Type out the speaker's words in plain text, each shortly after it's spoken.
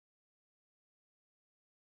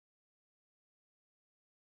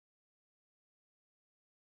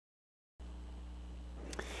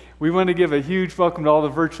We want to give a huge welcome to all the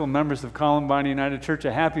virtual members of Columbine United Church.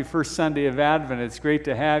 A happy first Sunday of Advent. It's great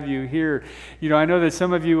to have you here. You know, I know that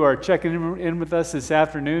some of you are checking in with us this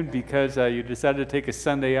afternoon because you decided to take a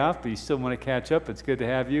Sunday off, but you still want to catch up. It's good to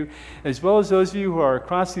have you. As well as those of you who are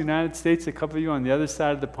across the United States, a couple of you on the other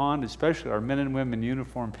side of the pond, especially our men and women in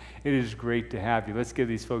uniform. It is great to have you. Let's give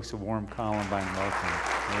these folks a warm Columbine welcome.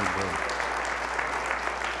 Very good.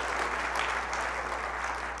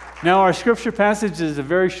 Now, our scripture passage is a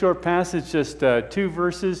very short passage, just 2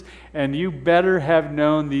 verses, and you better have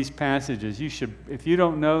known these passages. You should, if you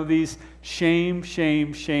don't know these, shame,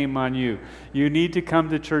 shame, shame on you. You need to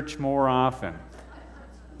come to church more often.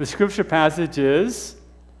 The scripture passage is,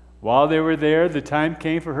 while they were there, the time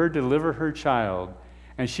came for her to deliver her child,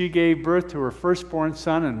 and she gave birth to her firstborn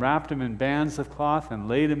son and wrapped him in bands of cloth and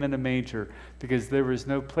laid him in a manger because there was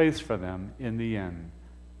no place for them in the inn.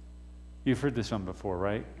 You've heard this one before,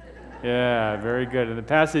 right? Yeah, very good. And the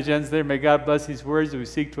passage ends there. May God bless these words as we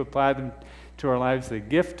seek to apply them to our lives. The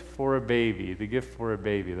gift for a baby. The gift for a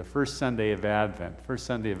baby. The first Sunday of Advent. First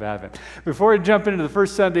Sunday of Advent. Before we jump into the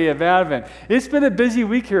first Sunday of Advent, it's been a busy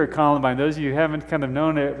week here at Columbine. Those of you who haven't kind of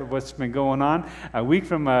known what's been going on, a week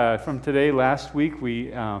from today, last week,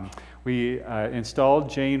 we installed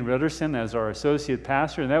Jane Ritterson as our associate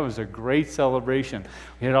pastor, and that was a great celebration.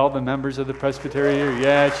 We had all the members of the presbytery here.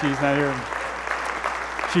 Yeah, she's not here.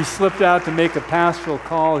 She slipped out to make a pastoral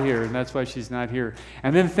call here, and that's why she's not here.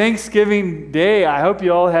 And then Thanksgiving Day, I hope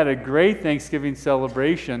you all had a great Thanksgiving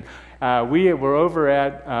celebration. We were over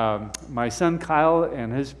at my son Kyle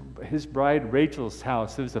and his bride Rachel's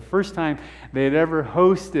house. It was the first time they had ever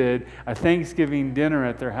hosted a Thanksgiving dinner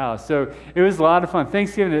at their house. So it was a lot of fun.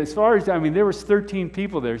 Thanksgiving, as far as, I mean, there was 13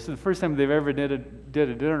 people there. So the first time they've ever did a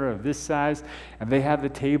dinner of this size, and they had the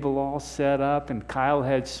table all set up, and Kyle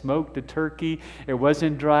had smoked a turkey. It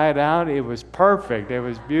wasn't dried out. It was perfect. It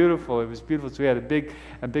was beautiful. It was beautiful. So we had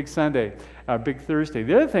a big Sunday, a big Thursday.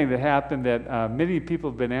 The other thing that happened that many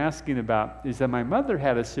people have been asking about is that my mother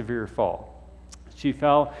had a severe fall. She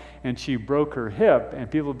fell and she broke her hip,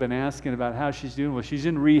 and people have been asking about how she's doing. Well, she's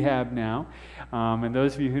in rehab now, and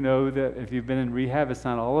those of you who know that if you've been in rehab, it's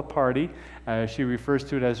not all a party. She refers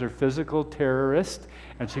to it as her physical terrorist,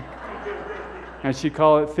 and she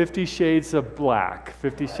called it 50 Shades of Black.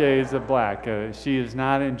 50 Shades of Black. She is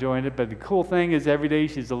not enjoying it, but the cool thing is every day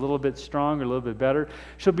she's a little bit stronger, a little bit better.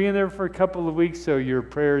 She'll be in there for a couple of weeks, so your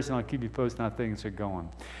prayers, and I'll keep you posted on how things are going.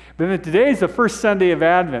 But then today is the first Sunday of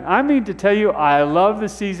Advent. I mean to tell you, I love the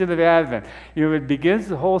season of Advent. You know, it begins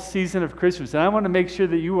the whole season of Christmas, and I want to make sure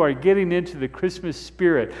that you are getting into the Christmas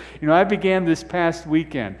spirit. You know, I began this past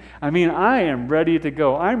weekend. I mean, I am ready to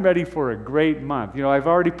go. I'm ready for a great month. You know, I've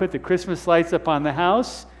already put the Christmas lights up on the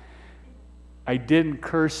house. I didn't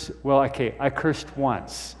curse. Well, okay, I cursed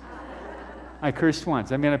once. I cursed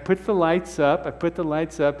once. I mean, I put the lights up,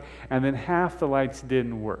 and then half the lights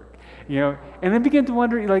didn't work. You know, and then begin to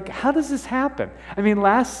wonder, like, how does this happen? I mean,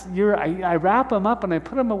 last year I wrap them up and I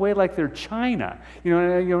put them away like they're china. You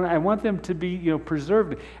know, I want them to be,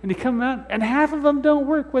 preserved. And they come out and half of them don't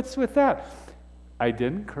work. What's with that? I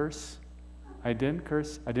didn't curse. I didn't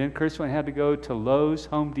curse when I had to go to Lowe's,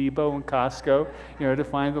 Home Depot, and Costco, to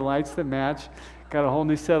find the lights that match. Got a whole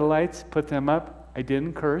new set of lights, put them up. I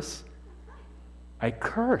didn't curse. I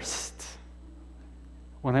cursed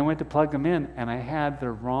when I went to plug them in, and I had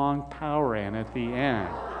the wrong power in at the end.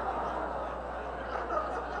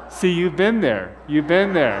 See, you've been there.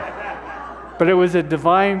 But it was a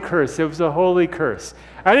divine curse. It was a holy curse.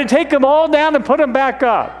 I didn't take them all down and put them back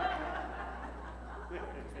up.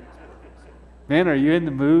 Man, are you in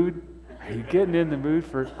the mood? Are you getting in the mood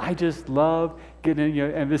for, I just love getting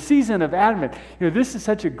in, and the season of Advent, this is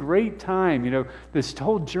such a great time, this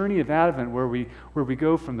whole journey of Advent where we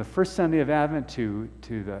go from the first Sunday of Advent to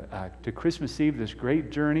Christmas Eve, this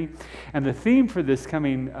great journey. And the theme for this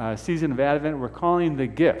coming season of Advent, we're calling the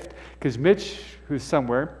gift, because Mitch, who's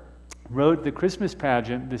somewhere, wrote the Christmas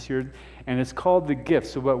pageant this year, and it's called The Gift.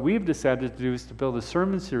 So what we've decided to do is to build a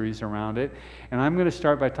sermon series around it, and I'm going to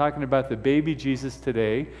start by talking about the baby Jesus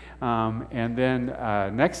today, and then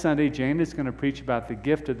next Sunday, Jane is going to preach about the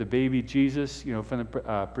gift of the baby Jesus, from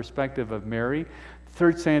the perspective of Mary.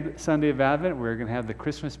 Third Sunday of Advent, we're going to have the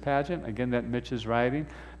Christmas pageant, again, that Mitch is writing.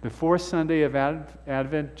 The fourth Sunday of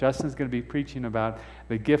Advent, Justin's going to be preaching about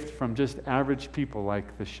the gift from just average people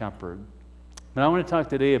like the shepherd. But I want to talk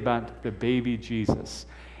today about the baby Jesus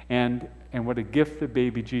and what a gift the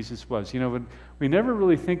baby Jesus was. We never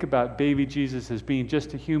really think about baby Jesus as being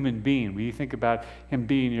just a human being. We think about him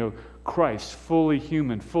being, Christ, fully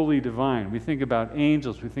human, fully divine. We think about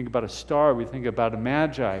angels. We think about a star. We think about a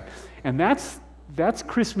magi. And that's that's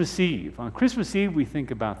Christmas Eve. On Christmas Eve, we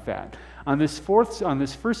think about that. On this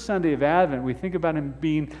first Sunday of Advent, we think about him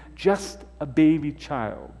being just a baby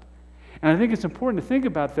child. And I think it's important to think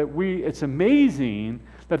about that it's amazing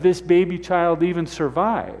that this baby child even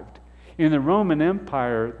survived. In the Roman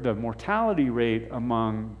Empire, the mortality rate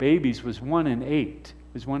among babies was 1 in 8. It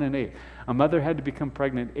was 1 in 8. A mother had to become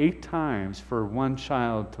pregnant 8 times for one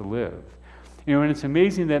child to live. And it's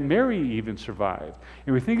amazing that Mary even survived.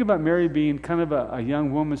 And we think about Mary being kind of a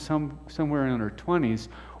young woman somewhere in her 20s.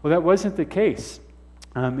 Well, that wasn't the case.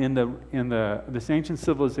 In this ancient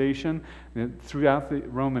civilization, throughout the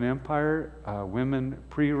Roman Empire, women,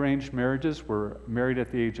 pre-arranged marriages were married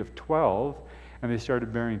at the age of 12, and they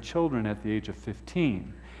started bearing children at the age of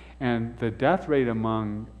 15. And the death rate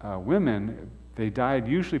among women, they died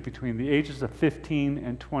usually between the ages of 15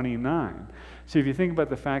 and 29. So if you think about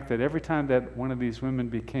the fact that every time that one of these women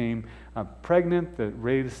became pregnant, that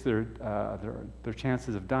raised their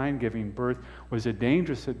chances of dying, giving birth, was a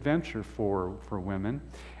dangerous adventure for women.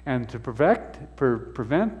 And to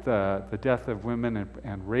prevent the death of women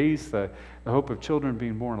and raise the hope of children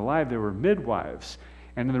being born alive, there were midwives.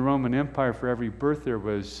 And in the Roman Empire, for every birth, there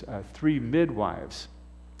was 3 midwives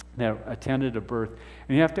that attended a birth.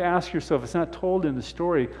 And you have to ask yourself, it's not told in the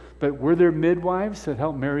story, but were there midwives that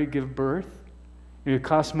helped Mary give birth? It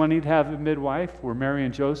cost money to have a midwife. Were Mary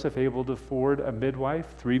and Joseph able to afford a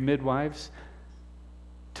midwife? 3 midwives?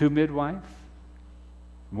 2 midwives?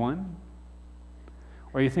 1?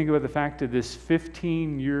 Or you think about the fact that this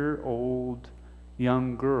 15-year-old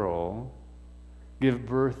young girl gave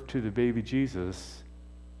birth to the baby Jesus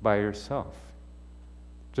by herself,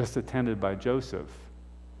 just attended by Joseph,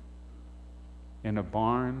 in a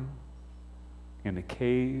barn, in a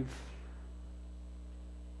cave.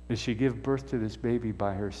 Did she give birth to this baby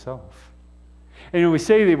by herself? And we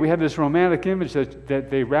say that we have this romantic image that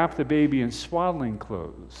they wrap the baby in swaddling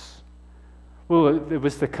clothes. Well, it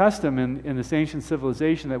was the custom in this ancient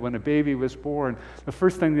civilization that when a baby was born, the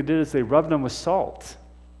first thing they did is they rubbed them with salt.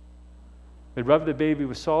 They rubbed the baby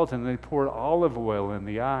with salt and they poured olive oil in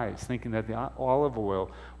the eyes, thinking that the olive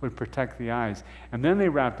oil would protect the eyes. And then they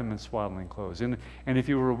wrapped them in swaddling clothes. And if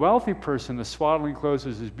you were a wealthy person, the swaddling clothes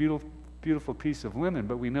was this beautiful piece of linen,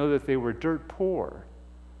 but we know that they were dirt poor.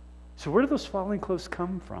 So where did those swaddling clothes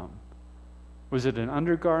come from? Was it an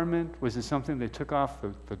undergarment? Was it something they took off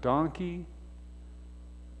the donkey?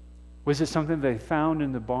 Was it something they found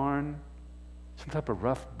in the barn? Some type of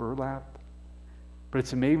rough burlap? But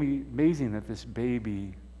it's amazing that this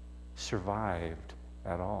baby survived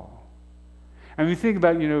at all. And we think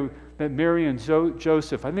about, that Mary and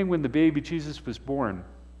Joseph, I think when the baby Jesus was born,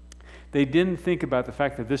 they didn't think about the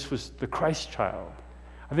fact that this was the Christ child.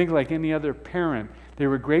 I think like any other parent, they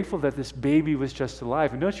were grateful that this baby was just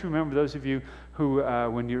alive. And don't you remember those of you who,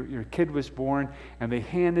 when your kid was born and they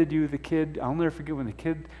handed you the kid, I'll never forget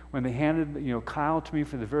when they handed, Kyle to me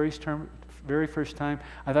for the very first time,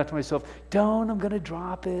 I thought to myself, I'm going to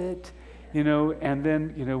drop it. And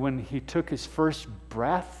then, when he took his first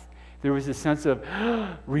breath, there was a sense of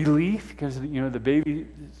relief because, the baby,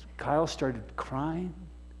 Kyle started crying.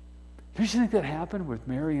 Don't you think that happened with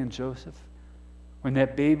Mary and Joseph? When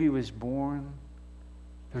that baby was born,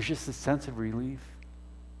 there was just a sense of relief.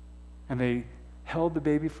 And they held the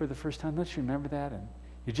baby for the first time. Don't you remember that? And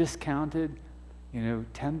you just counted,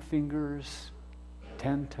 10 fingers,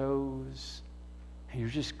 10 toes. And you're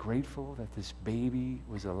just grateful that this baby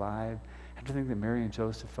was alive. I have to think that Mary and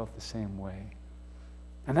Joseph felt the same way.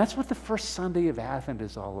 And that's what the first Sunday of Advent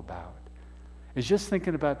is all about. It's just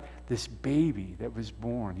thinking about this baby that was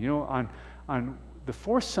born. On the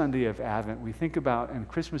fourth Sunday of Advent, we think about, and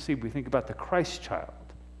Christmas Eve, we think about the Christ child.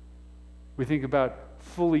 We think about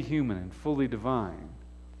fully human and fully divine.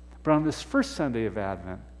 But on this first Sunday of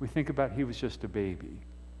Advent, we think about he was just a baby.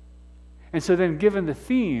 And so then, given the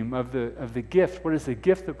theme of the gift, what is the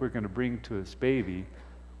gift that we're going to bring to this baby?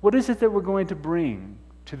 What is it that we're going to bring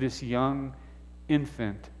to this young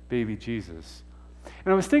infant baby Jesus?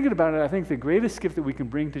 And I was thinking about it. I think the greatest gift that we can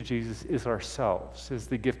bring to Jesus is ourselves, is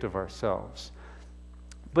the gift of ourselves.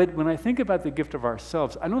 But when I think about the gift of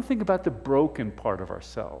ourselves, I don't think about the broken part of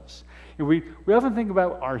ourselves. We often think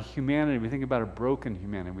about our humanity. We think about a broken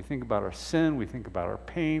humanity. We think about our sin. We think about our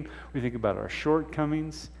pain. We think about our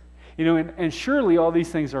shortcomings. And surely all these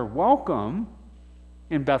things are welcome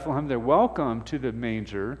in Bethlehem. They're welcome to the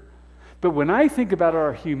manger. But when I think about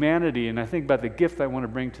our humanity and I think about the gift I want to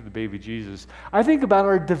bring to the baby Jesus, I think about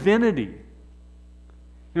our divinity.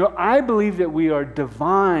 I believe that we are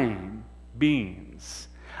divine beings.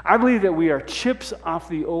 I believe that we are chips off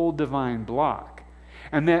the old divine block.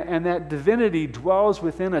 And that divinity dwells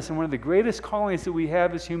within us. And one of the greatest callings that we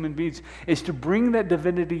have as human beings is to bring that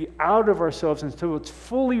divinity out of ourselves until it's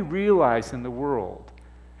fully realized in the world.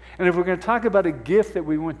 And if we're going to talk about a gift that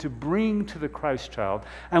we want to bring to the Christ child,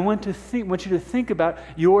 I want you to think about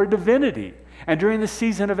your divinity. And during the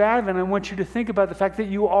season of Advent, I want you to think about the fact that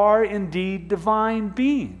you are indeed divine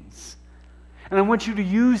beings. And I want you to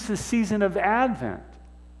use the season of Advent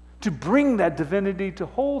to bring that divinity to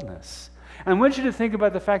wholeness. And I want you to think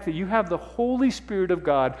about the fact that you have the Holy Spirit of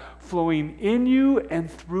God flowing in you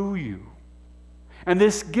and through you. And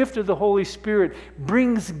this gift of the Holy Spirit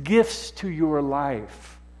brings gifts to your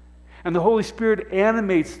life. And the Holy Spirit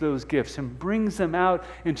animates those gifts and brings them out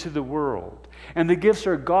into the world. And the gifts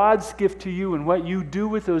are God's gift to you, and what you do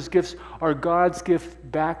with those gifts are God's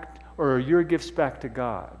gift back, or your gifts back to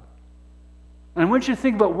God. And I want you to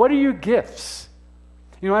think about, what are your gifts?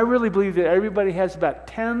 You know, I really believe that everybody has about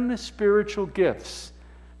 10 spiritual gifts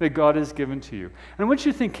that God has given to you. And I want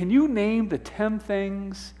you to think, can you name the 10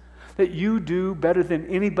 things that you do better than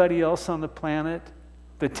anybody else on the planet?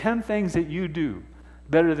 The 10 things that you do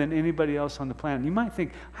better than anybody else on the planet. You might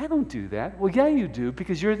think, I don't do that. Well, yeah, you do,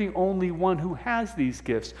 because you're the only one who has these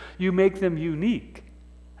gifts. You make them unique.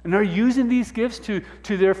 And are you using these gifts to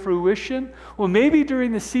their fruition? Well, maybe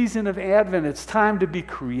during the season of Advent, it's time to be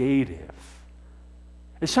creative.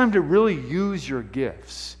 It's time to really use your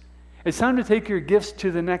gifts. It's time to take your gifts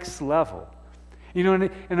to the next level. You know,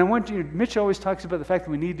 and I want you, Mitch always talks about the fact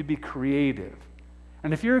that we need to be creative.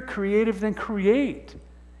 And if you're creative, then create.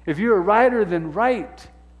 If you're a writer, then write.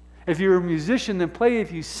 If you're a musician, then play.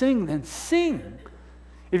 If you sing, then sing.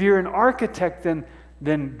 If you're an architect,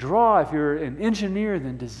 then draw. If you're an engineer,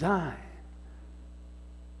 then design.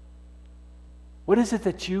 What is it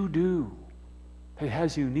that you do that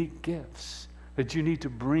has unique gifts that you need to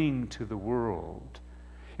bring to the world?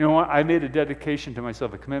 You know, I made a dedication to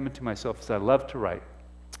myself, a commitment to myself, because I love to write.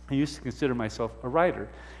 I used to consider myself a writer.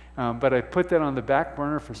 But I put that on the back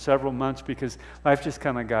burner for several months because life just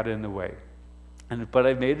kind of got in the way. But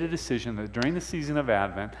I made a decision that during the season of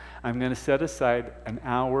Advent, I'm going to set aside an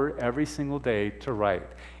hour every single day to write.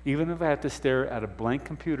 Even if I have to stare at a blank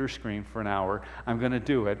computer screen for an hour, I'm going to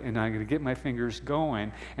do it, and I'm going to get my fingers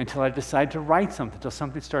going until I decide to write something, until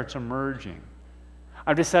something starts emerging.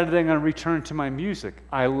 I've decided that I'm going to return to my music.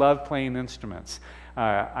 I love playing instruments.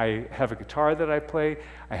 I have a guitar that I play.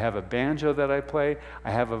 I have a banjo that I play. I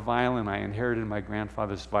have a violin. I inherited my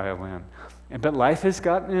grandfather's violin. But life has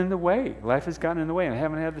gotten in the way. Life has gotten in the way, and I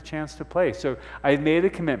haven't had the chance to play. So I made a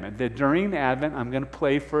commitment that during Advent, I'm going to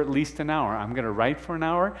play for at least an hour. I'm going to write for an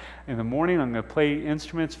hour in the morning. I'm going to play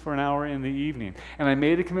instruments for an hour in the evening. And I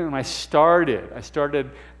made a commitment. I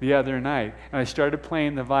started the other night, and I started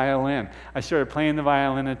playing the violin. I started playing the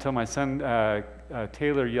violin until my son,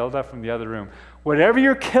 Taylor, yelled out from the other room, "Whatever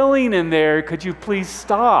you're killing in there, could you please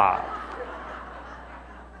stop?"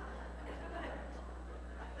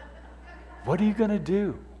 What are you going to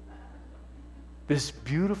do this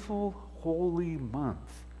beautiful, holy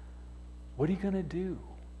month? What are you going to do?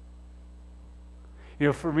 You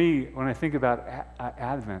know, for me, when I think about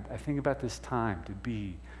Advent, I think about this time to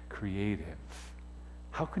be creative.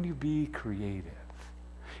 How can you be creative?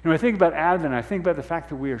 You know, when I think about Advent, I think about the fact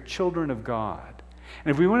that we are children of God. And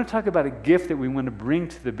if we want to talk about a gift that we want to bring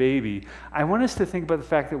to the baby, I want us to think about the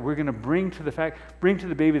fact that we're going to bring to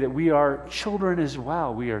the baby that we are children as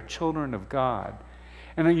well. We are children of God.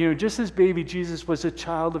 And you know, just as baby Jesus was a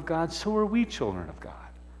child of God, so are we children of God.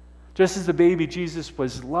 Just as the baby Jesus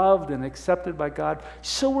was loved and accepted by God,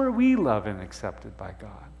 so are we loved and accepted by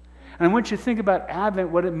God. And I want you to think about Advent,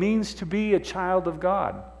 what it means to be a child of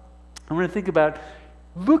God. I want to think about,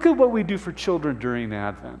 look at what we do for children during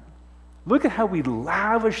Advent. Look at how we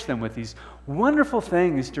lavish them with these wonderful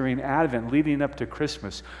things during Advent leading up to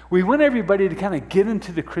Christmas. We want everybody to kind of get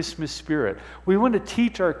into the Christmas spirit. We want to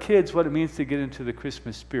teach our kids what it means to get into the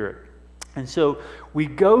Christmas spirit. And so we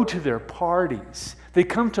go to their parties. They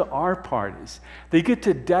come to our parties. They get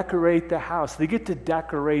to decorate the house. They get to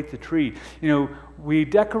decorate the tree. You know, we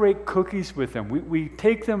decorate cookies with them. We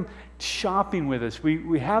take them shopping with us.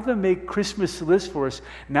 We have them make Christmas lists for us,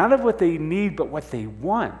 not of what they need, but what they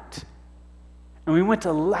want. And we want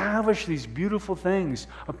to lavish these beautiful things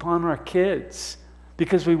upon our kids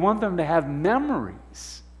because we want them to have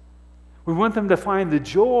memories. We want them to find the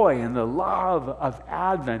joy and the love of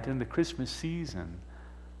Advent in the Christmas season.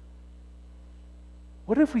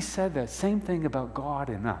 What if we said that same thing about God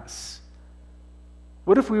and us?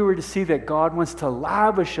 What if we were to see that God wants to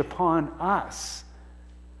lavish upon us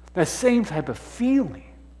that same type of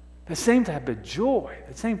feeling, the same type of joy,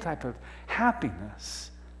 the same type of happiness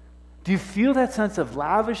Do you feel that sense of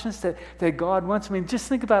lavishness that God wants? I mean, just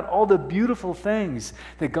think about all the beautiful things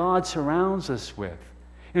that God surrounds us with.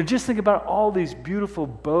 Just think about all these beautiful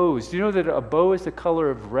bows. Do you know that a bow is the color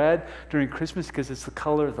of red during Christmas because it's the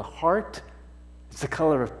color of the heart? It's the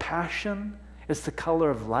color of passion. It's the color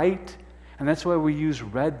of light. And that's why we use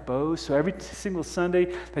red bows. So every single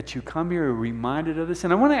Sunday that you come here, you're reminded of this.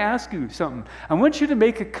 And I want to ask you something. I want you to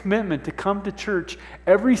make a commitment to come to church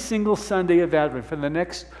every single Sunday of Advent for the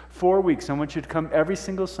next 4 weeks. I want you to come every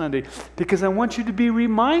single Sunday because I want you to be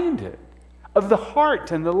reminded of the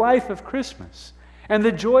heart and the life of Christmas and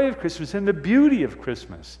the joy of Christmas and the beauty of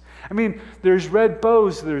Christmas. I mean, there's red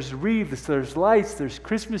bows, there's wreaths, there's lights, there's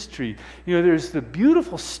Christmas tree. There's the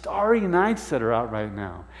beautiful starry nights that are out right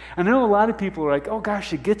now. I know a lot of people are like, oh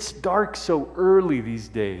gosh, it gets dark so early these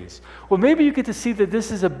days. Well, maybe you get to see that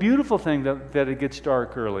this is a beautiful thing that it gets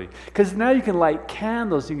dark early. Because now you can light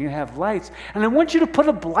candles, you can have lights. And I want you to put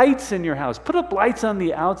up lights in your house. Put up lights on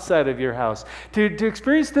the outside of your house to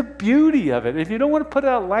experience the beauty of it. If you don't want to put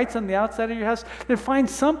out lights on the outside of your house, then find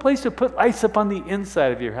some place to put lights up on the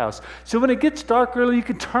inside of your house. So when it gets dark early, you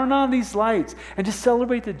can turn on these lights and just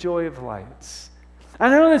celebrate the joy of lights. I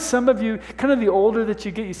know that some of you, kind of the older that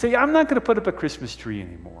you get, you say, I'm not going to put up a Christmas tree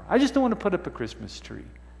anymore. I just don't want to put up a Christmas tree.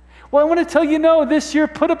 Well, I want to tell you, no, this year,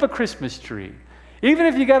 put up a Christmas tree. Even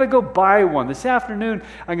if you got to go buy one. This afternoon,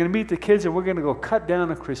 I'm going to meet the kids and we're going to go cut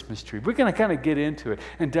down a Christmas tree. We're going to kind of get into it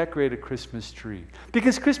and decorate a Christmas tree.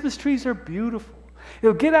 Because Christmas trees are beautiful.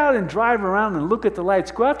 Get out and drive around and look at the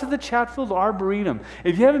lights. Go out to the Chatfield Arboretum.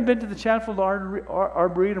 If you haven't been to the Chatfield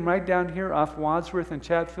Arboretum right down here off Wadsworth and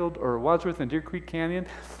Chatfield, or Wadsworth and Deer Creek Canyon,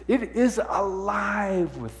 it is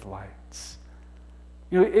alive with lights.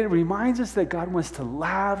 It reminds us that God wants to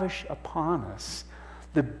lavish upon us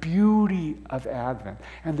the beauty of Advent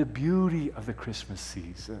and the beauty of the Christmas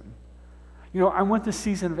season. I want the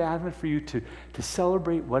season of Advent for you to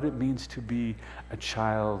celebrate what it means to be a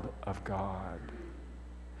child of God.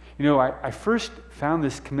 I first found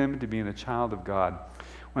this commitment to being a child of God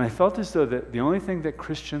when I felt as though that the only thing that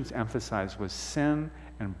Christians emphasized was sin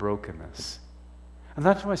and brokenness. And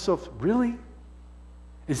I thought to myself, really?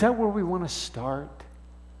 Is that where we want to start?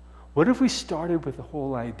 What if we started with the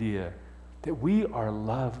whole idea that we are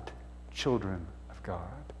loved children of God?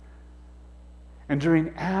 And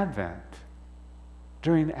during Advent,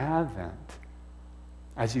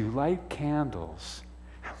 as you light candles,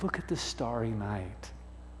 look at the starry night.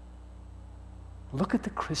 Look at the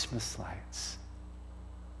Christmas lights.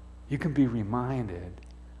 You can be reminded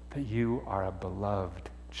that you are a beloved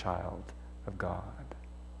child of God.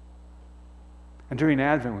 And during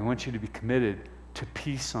Advent, we want you to be committed to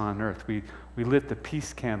peace on earth. We lit the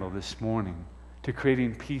peace candle this morning to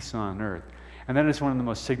creating peace on earth. And that is one of the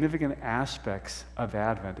most significant aspects of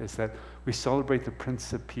Advent, is that we celebrate the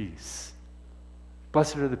Prince of Peace.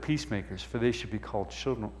 Blessed are the peacemakers, for they should be called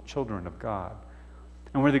children of God.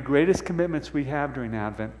 And one of the greatest commitments we have during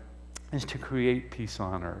Advent is to create peace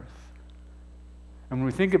on earth. And when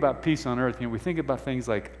we think about peace on earth, we think about things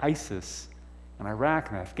like ISIS and Iraq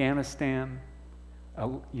and Afghanistan,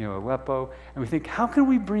 Aleppo, and we think, how can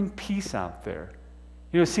we bring peace out there?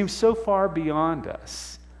 It seems so far beyond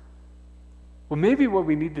us. Well, maybe what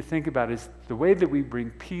we need to think about is the way that we bring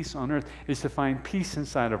peace on earth is to find peace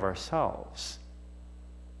inside of ourselves.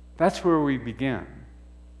 That's where we begin.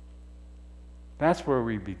 That's where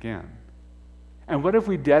we begin. And what if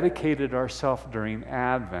we dedicated ourselves during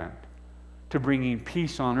Advent to bringing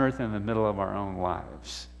peace on earth in the middle of our own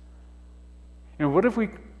lives? What if we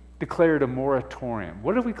declared a moratorium?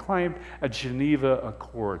 What if we claimed a Geneva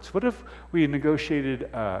Accords? What if we negotiated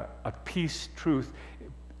a peace truce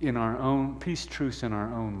in our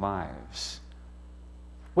own lives?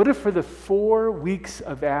 What if for the 4 weeks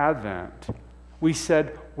of Advent we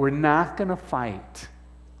said, we're not going to fight.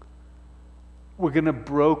 We're going to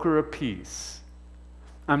broker a peace.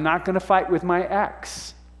 I'm not going to fight with my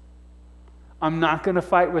ex. I'm not going to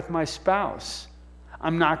fight with my spouse.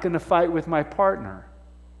 I'm not going to fight with my partner.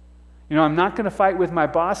 I'm not going to fight with my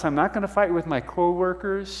boss. I'm not going to fight with my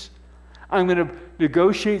coworkers. I'm going to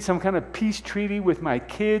negotiate some kind of peace treaty with my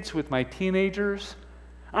kids, with my teenagers.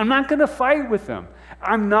 I'm not going to fight with them.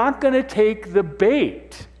 I'm not going to take the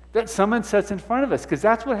bait that someone sets in front of us, because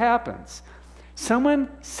that's what happens. Someone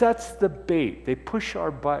sets the bait. They push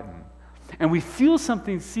our button, and we feel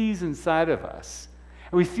something seize inside of us,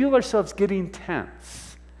 and we feel ourselves getting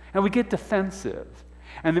tense, and we get defensive,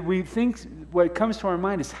 and that we think what comes to our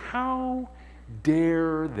mind is, how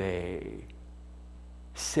dare they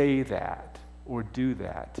say that or do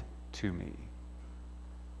that to me?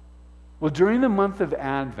 Well, during the month of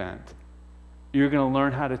Advent, you're going to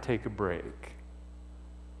learn how to take a break.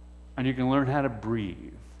 and you're going to learn how to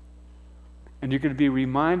breathe. And you're going to be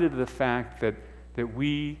reminded of the fact that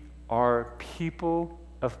we are people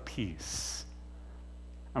of peace.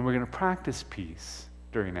 And we're going to practice peace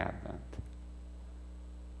during Advent.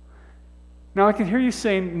 Now, I can hear you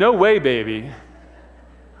saying, no way, baby.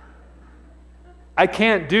 I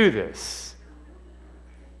can't do this.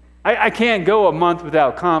 I can't go a month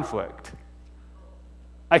without conflict.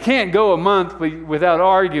 I can't go a month without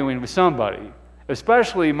arguing with somebody,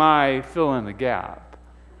 especially my fill in the gap.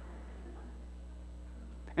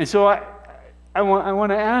 And so I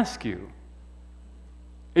want to ask you,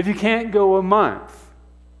 if you can't go a month,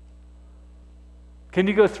 can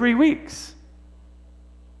you go 3 weeks?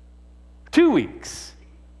 2 weeks?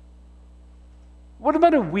 What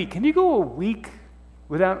about a week? Can you go a week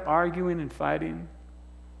without arguing and fighting?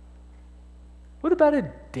 What about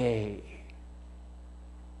a day?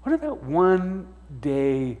 What about 1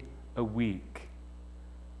 day a week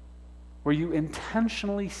where you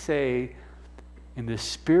intentionally say, in the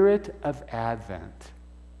spirit of Advent,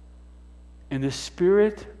 in the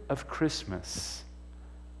spirit of Christmas,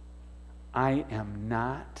 I am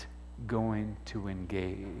not going to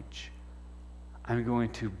engage. I'm going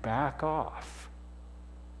to back off,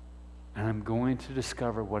 and I'm going to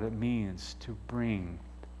discover what it means to bring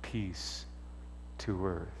peace to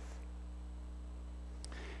earth.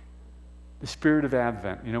 The spirit of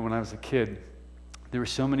Advent. You know, when I was a kid, there were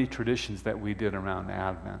so many traditions that we did around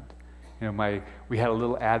Advent. You know, we had a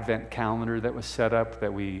little Advent calendar that was set up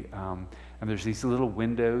that and there's these little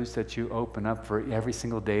windows that you open up for every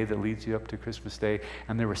single day that leads you up to Christmas Day.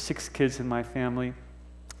 And there were 6 kids in my family,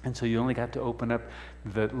 and so you only got to open up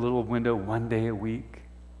the little window 1 day a week.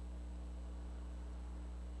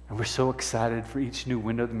 And we're so excited for each new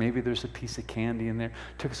window. Maybe there's a piece of candy in there.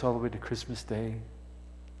 Took us all the way to Christmas Day.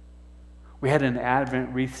 We had an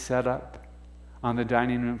Advent wreath set up on the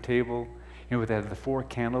dining room table. You know, with the 4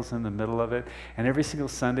 candles in the middle of it. And every single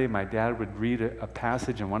Sunday, my dad would read a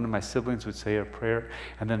passage, and one of my siblings would say a prayer,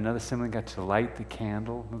 and then another sibling got to light the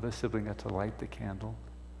candle. Another sibling got to light the candle.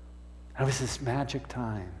 And it was this magic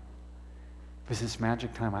time. It was this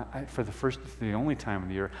magic time. For the only time of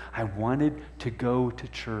the year, I wanted to go to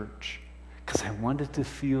church because I wanted to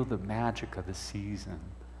feel the magic of the season.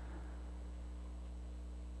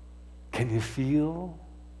 Can you feel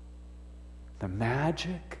the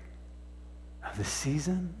magic of the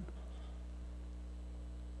season?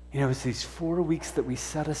 You know, it's these 4 weeks that we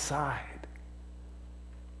set aside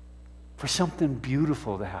for something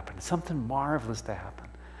beautiful to happen, something marvelous to happen,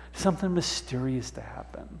 something mysterious to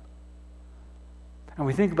happen. And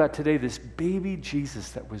we think about today this baby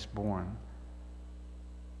Jesus that was born.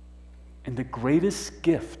 And the greatest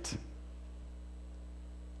gift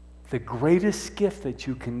that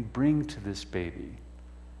you can bring to this baby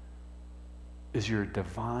is your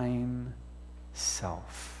divine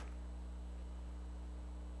self.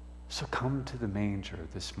 So come to the manger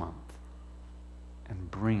this month and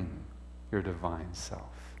bring your divine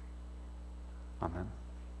self. Amen.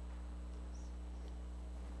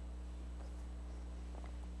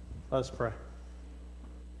 Let's pray.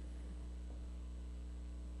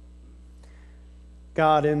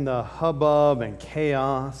 God, in the hubbub and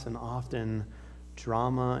chaos and often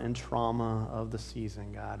drama and trauma of the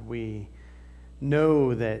season, God, we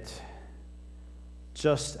know that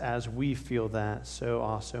just as we feel that, so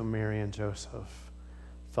also Mary and Joseph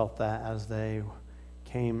felt that as they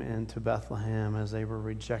came into Bethlehem, as they were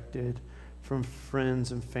rejected from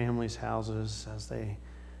friends and families' houses, as they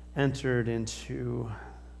entered into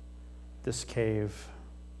this cave.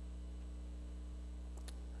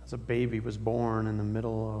 As a baby was born in the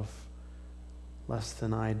middle of less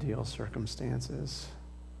than ideal circumstances,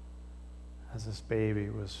 as this baby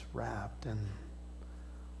was wrapped in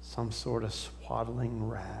some sort of swaddling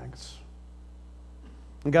rags.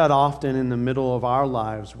 And God, often in the middle of our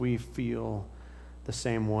lives, we feel the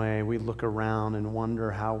same way. We look around and wonder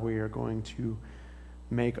how we are going to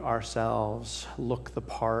make ourselves look the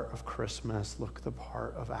part of Christmas, look the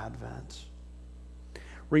part of Advent.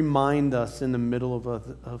 Remind us in the middle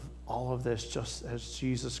of all of this, just as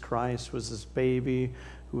Jesus Christ was this baby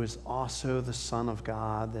who is also the Son of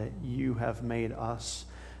God, that you have made us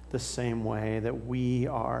the same way, that we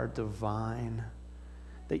are divine,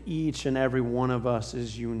 that each and every one of us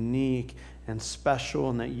is unique and special,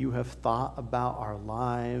 and that you have thought about our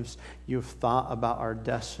lives, you have thought about our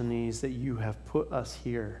destinies, that you have put us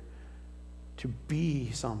here to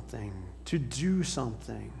be something, to do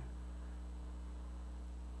something,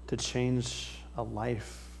 to change a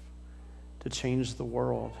life, to change the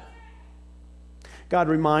world. God,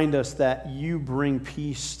 remind us that you bring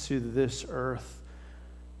peace to this earth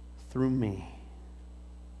through me,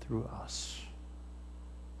 through us.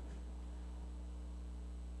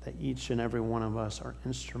 That each and every one of us are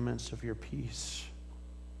instruments of your peace.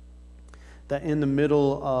 That in the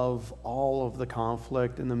middle of all of the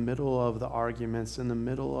conflict, in the middle of the arguments, in the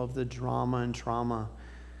middle of the drama and trauma,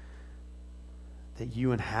 that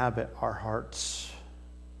you inhabit our hearts,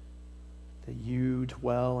 that you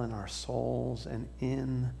dwell in our souls, and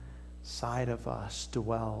inside of us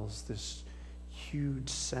dwells this huge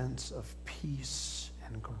sense of peace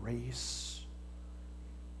and grace,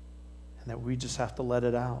 and that we just have to let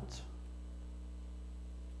it out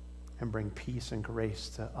and bring peace and grace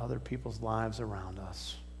to other people's lives around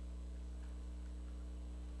us.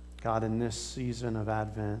 God, in this season of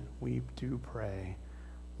Advent, we do pray,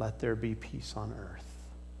 let there be peace on earth,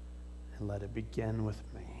 and let it begin with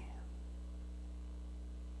me.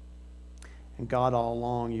 And God, all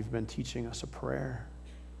along, you've been teaching us a prayer.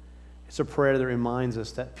 It's a prayer that reminds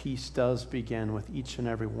us that peace does begin with each and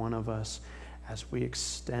every one of us as we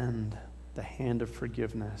extend the hand of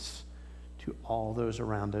forgiveness to all those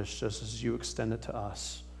around us, just as you extend it to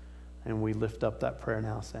us. And we lift up that prayer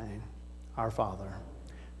now, saying, Our Father,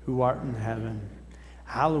 who art in heaven,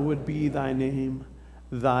 hallowed be thy name.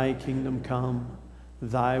 Thy kingdom come,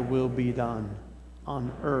 thy will be done,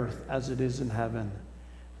 on earth as it is in heaven.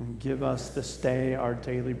 And give us this day our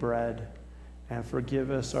daily bread, and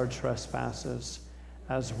forgive us our trespasses,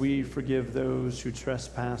 as we forgive those who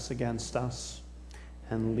trespass against us.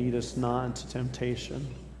 And lead us not into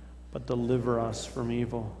temptation, but deliver us from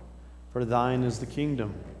evil. For thine is the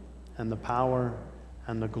kingdom, and the power,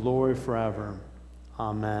 and the glory forever.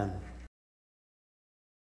 Amen.